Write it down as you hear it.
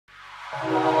So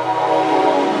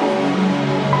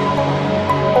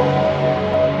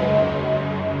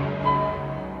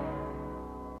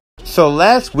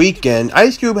last weekend,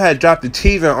 Ice Cube had dropped a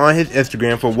teaser on his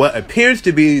Instagram for what appears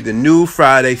to be the new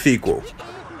Friday sequel.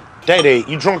 Day-Day,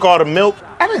 you drunk all the milk?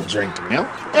 I didn't drink the milk.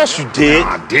 Yes, you did.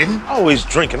 No, I didn't. Always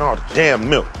drinking all the damn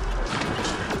milk.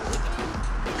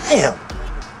 Damn.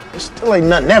 There still ain't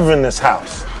nothing ever in this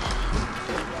house.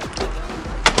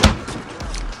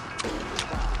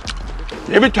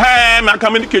 Every time I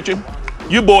come in the kitchen,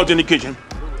 you boys in the kitchen,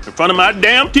 in front of my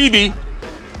damn TV,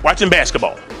 watching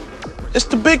basketball. It's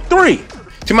the big three.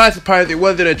 To my surprise, it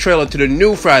wasn't a trailer to the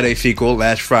new Friday sequel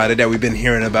last Friday that we've been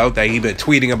hearing about, that he's been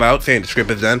tweeting about, saying the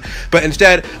script is done, but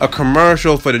instead a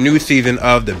commercial for the new season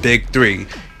of The Big Three,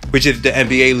 which is the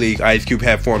NBA league Ice Cube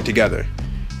had formed together.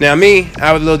 Now me,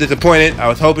 I was a little disappointed. I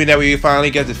was hoping that we would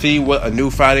finally get to see what a new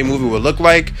Friday movie would look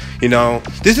like. You know,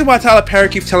 this is why Tyler Perry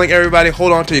keeps telling everybody,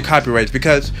 hold on to your copyrights,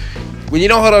 because when you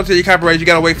don't hold on to your copyrights, you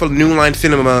gotta wait for New Line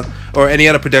Cinema or any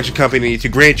other production company to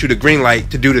grant you the green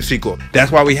light to do the sequel.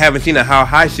 That's why we haven't seen a How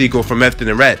High sequel from Method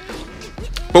and Red.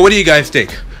 But what do you guys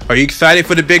think? Are you excited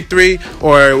for The Big Three,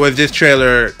 or was this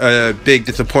trailer a big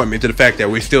disappointment to the fact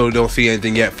that we still don't see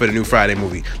anything yet for the new Friday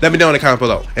movie? Let me know in the comments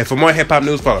below. And for more hip-hop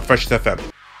news, follow Fresh FM.